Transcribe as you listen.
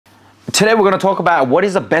Today we're going to talk about what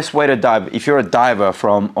is the best way to dive if you're a diver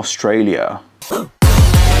from Australia.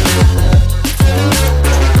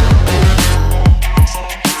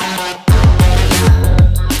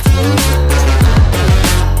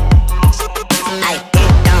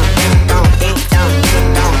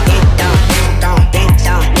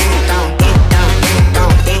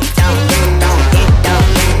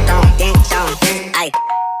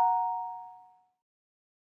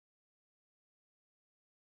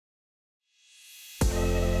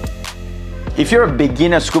 If you're a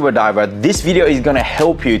beginner scuba diver, this video is going to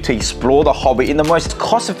help you to explore the hobby in the most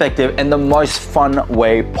cost-effective and the most fun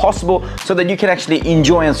way possible so that you can actually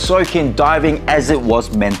enjoy and soak in diving as it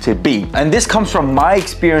was meant to be. And this comes from my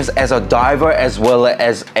experience as a diver as well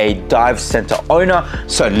as a dive center owner,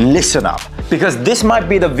 so listen up. Because this might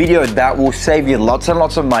be the video that will save you lots and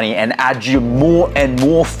lots of money and add you more and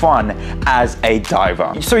more fun as a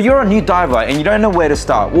diver. So you're a new diver and you don't know where to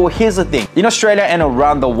start. Well, here's the thing. In Australia and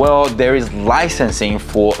around the world, there is licensing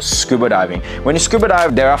for scuba diving. When you scuba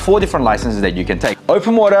dive, there are 4 different licenses that you can take.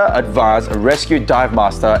 Open water, advanced, rescue, dive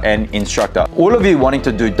master, and instructor. All of you wanting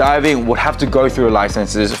to do diving would have to go through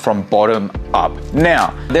licenses from bottom up.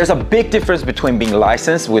 Now, there's a big difference between being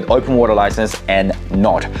licensed with open water license and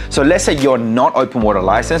not. So let's say you're not open water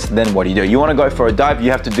licensed, then what do? You want to go for a dive, you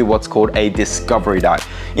have to do what's called a discovery dive.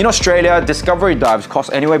 In Australia, discovery dives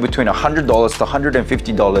cost anywhere between $100 to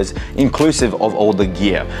 $150 inclusive of all the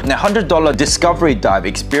gear. Now, $100 discovery dive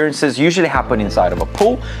experiences usually happen inside of a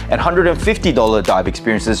pool, and $150 dive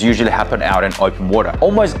experiences usually happen out in open water.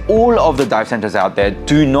 Almost all of the dive centers out there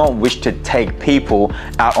do not wish to take people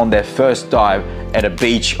out on their first dive at a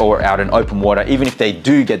beach or out in open water, even if they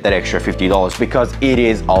do get that extra $50, because it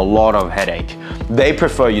is a lot of headache. They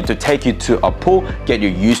prefer you to take you to a pool, get you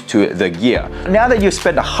used to the gear. Now that you've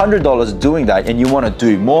spent $100 doing that and you want to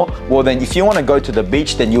do more, well then if you want to go to the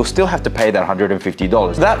beach, then you'll still have to pay that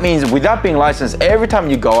 $150. That means without being licensed, every time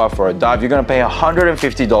you go out for a dive, you're going to pay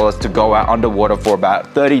 $150 to go out underwater for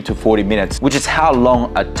about 30 to 40 minutes, which is how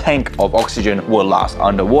long a tank of oxygen will last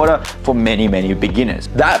underwater for many, many beginners.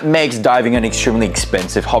 That makes diving an extremely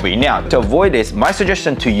expensive hobby. Now, to avoid this, my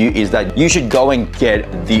suggestion to you is that you should go and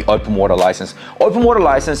get the open water license. Open water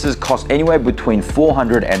licenses cost anywhere between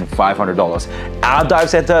 $400 and $500. Our dive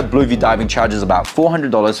center, Blueview Diving, charges about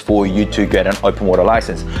 $400 for you to get an open water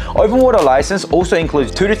license. Open water license also includes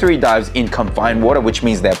 2 to 3 dives in confined water, which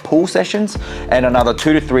means they're pool sessions, and another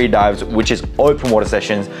 2 to 3 dives, which is open water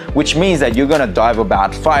sessions, which means that you're gonna dive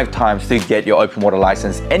about 5 times to get your open water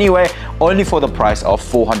license anyway, only for the price of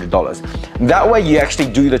 $400. That way you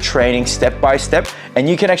actually do the training step by step and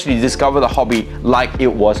you can actually discover the hobby like it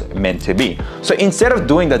was meant to be. So instead of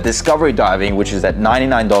doing the discovery diving, which is at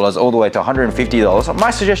 $99 all the way to $150, my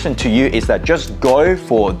suggestion to you is that just go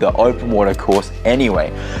for the open water course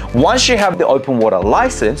anyway. Once you have the open water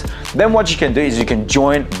license, then what you can do is you can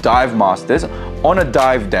join dive masters on a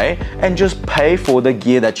dive day and just pay for the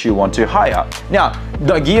gear that you want to hire. Now,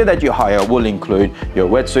 the gear that you hire will include your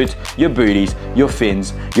wetsuits, your booties, your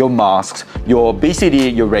fins, your masks, your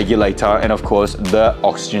BCD, your regulator, and of course the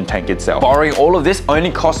oxygen tank itself. Borrowing all of this only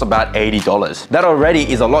costs about $80. That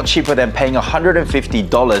already is a lot cheaper than paying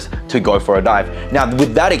 $150 to go for a dive. Now,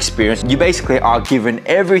 with that experience, you basically are given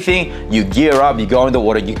everything. You gear up, you go in the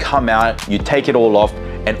water, you come out, you take it all off,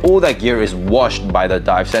 and all that gear is washed by the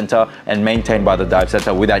dive center and maintained by the dive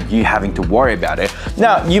center without you having to worry about it.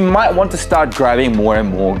 Now, you might want to start grabbing more and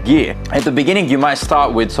more gear. At the beginning, you might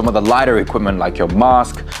start with some of the lighter equipment like your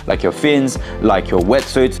mask, like your fins, like your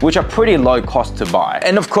wetsuits, which are pretty low cost to buy.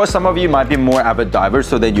 And of course, some of you might be more avid divers,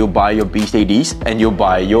 so then you'll buy your BCDs and you'll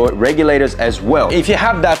buy your regulators as well. If you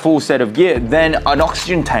have that full set of gear, then an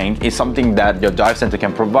oxygen tank is something that your dive center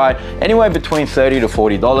can provide anywhere between $30 to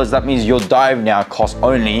 $40. That means your dive now costs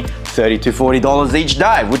only $30 to $40 each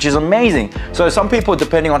dive, which is amazing. So some people,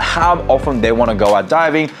 depending on how often they want to go out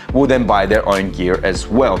diving, will then buy their own gear as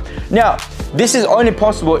well. Now, this is only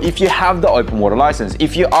possible if you have the open water license.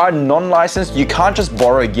 If you are non-licensed, you can't just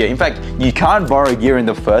borrow gear. In fact, you can't borrow gear in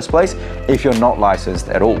the first place if you're not licensed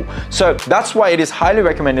at all. So that's why it is highly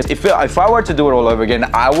recommended. If I were to do it all over again,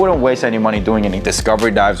 I wouldn't waste any money doing any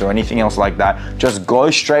discovery dives or anything else like that. Just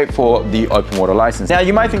go straight for the open water license. Now,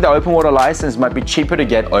 you might think the open water license might be cheaper to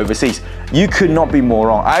get overseas. You could not be more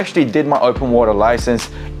wrong. I actually did my open water license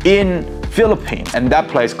in Philippines, and that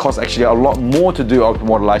place costs actually a lot more to do open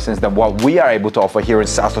water license than what we are able to offer here in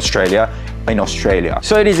South Australia in Australia.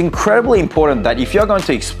 So it is incredibly important that if you're going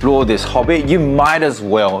to explore this hobby, you might as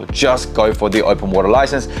well just go for the open water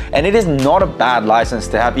license. And it is not a bad license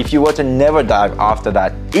to have if you were to never dive after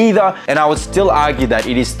that either. And I would still argue that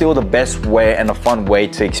it is still the best way and a fun way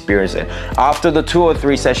to experience it. After the 2 or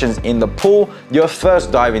 3 sessions in the pool, your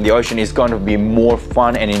first dive in the ocean is going to be more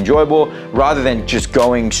fun and enjoyable rather than just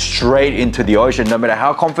going straight into the ocean, no matter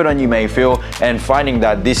how confident you may feel, and finding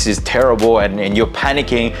that this is terrible and you're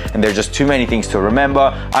panicking and there's just too many things to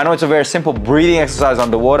remember. I know it's a very simple breathing exercise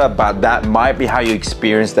underwater, but that might be how you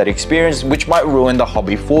experience that experience, which might ruin the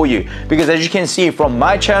hobby for you. Because as you can see from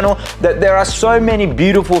my channel, that there are so many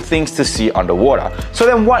beautiful things to see underwater. So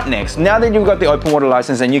then what next? Now that you've got the open water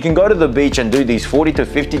license and you can go to the beach and do these $40 to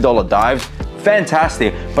 $50 dives,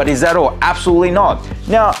 fantastic. But is that all? Absolutely not.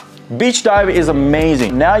 Now, beach dive is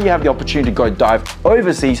amazing. Now you have the opportunity to go dive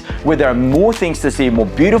overseas where there are more things to see, more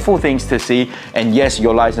beautiful things to see, and yes,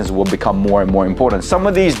 your license will become more and more important. Some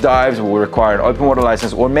of these dives will require an open water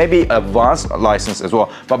license or maybe advanced license as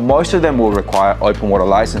well, but most of them will require open water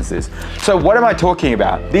licenses. So what am I talking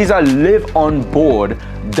about? These are live on board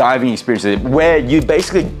diving experiences where you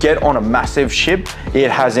basically get on a massive ship. It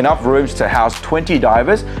has enough rooms to house 20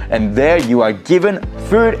 divers, and there you are given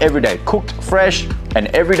food every day, cooked fresh, and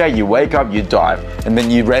every day you wake up, you dive, and then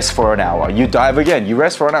you rest for an hour. You dive again, you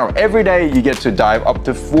rest for an hour. Every day you get to dive up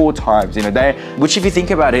to 4 times in a day, which if you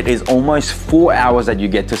think about it is almost 4 hours that you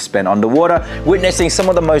get to spend underwater, witnessing some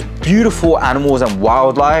of the most beautiful animals and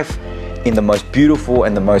wildlife in the most beautiful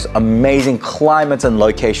and the most amazing climates and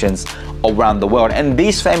locations around the world. And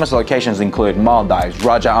these famous locations include Maldives,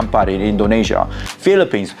 Raja Ampat in Indonesia,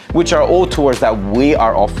 Philippines, which are all tours that we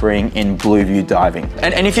are offering in Blueview Diving.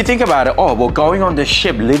 And if you think about it, oh, well, going on this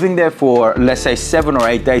ship, living there for, let's say 7 or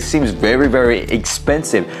 8 days seems very, very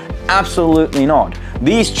expensive. Absolutely not.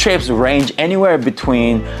 These trips range anywhere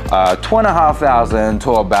between $2,500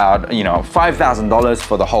 to about, $5,000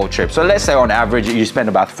 for the whole trip. So let's say on average, you spend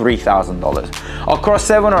about $3,000. Across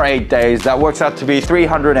 7 or 8 days, that works out to be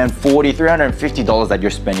 $340, $350 that you're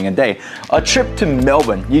spending a day. A trip to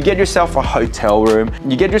Melbourne, you get yourself a hotel room,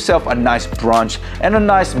 you get yourself a nice brunch and a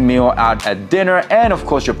nice meal out at dinner, and of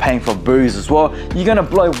course you're paying for booze as well. You're gonna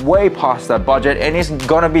blow way past that budget, and it's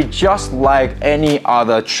gonna be just like any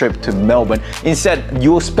other trip to Melbourne. Instead,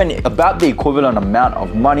 you'll spend about the equivalent amount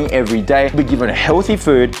of money every day, be given healthy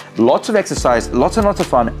food, lots of exercise, lots and lots of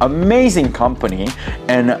fun, amazing company,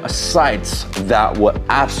 and sights that will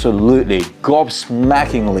absolutely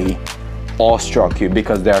gobsmackingly awestruck you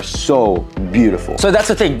because they're so beautiful. So that's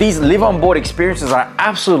the thing, these live on board experiences are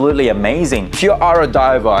absolutely amazing. If you are a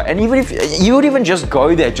diver, and even if you would even just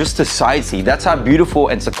go there just to sightsee, that's how beautiful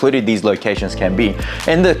and secluded these locations can be.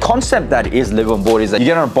 And the concept that is live on board is that you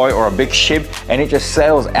get on a boat or a big ship and it just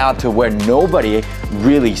sails out to where nobody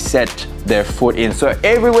really set their foot in. So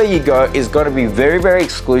everywhere you go is going to be very, very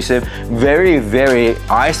exclusive, very, very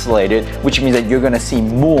isolated, which means that you're going to see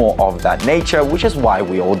more of that nature, which is why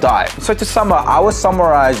we all dive. So to sum up, I will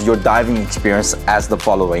summarize your diving experience as the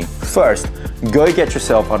following. First, go get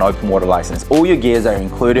yourself an open water license. All your gears are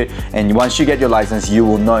included, and once you get your license, you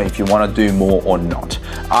will know if you want to do more or not.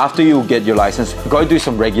 After you get your license, go do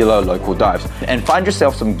some regular local dives and find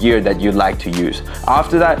yourself some gear that you like to use.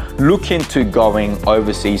 After that, look into going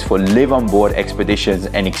overseas for live on board expeditions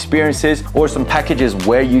and experiences, or some packages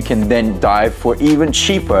where you can then dive for even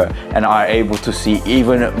cheaper and are able to see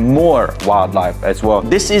even more wildlife as well.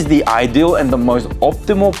 This is the ideal and the most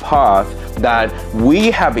optimal path that we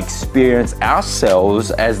have experienced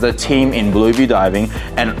ourselves as the team in Blueview Diving,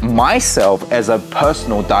 and myself as a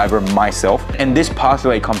personal diver myself. And this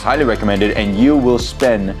pathway comes highly recommended, and you will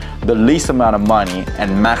spend the least amount of money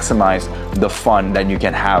and maximize the fun that you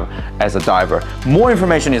can have as a diver. More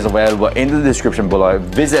information is available in the description below.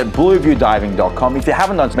 Visit blueviewdiving.com. If you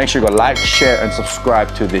haven't done so, make sure you go like, share, and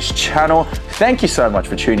subscribe to this channel. Thank you so much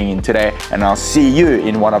for tuning in today, and I'll see you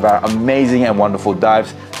in one of our amazing and wonderful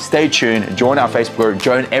dives. Stay tuned, join our Facebook group,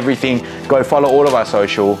 join everything, go follow all of our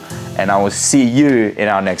social, and I will see you in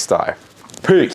our next dive. Peace.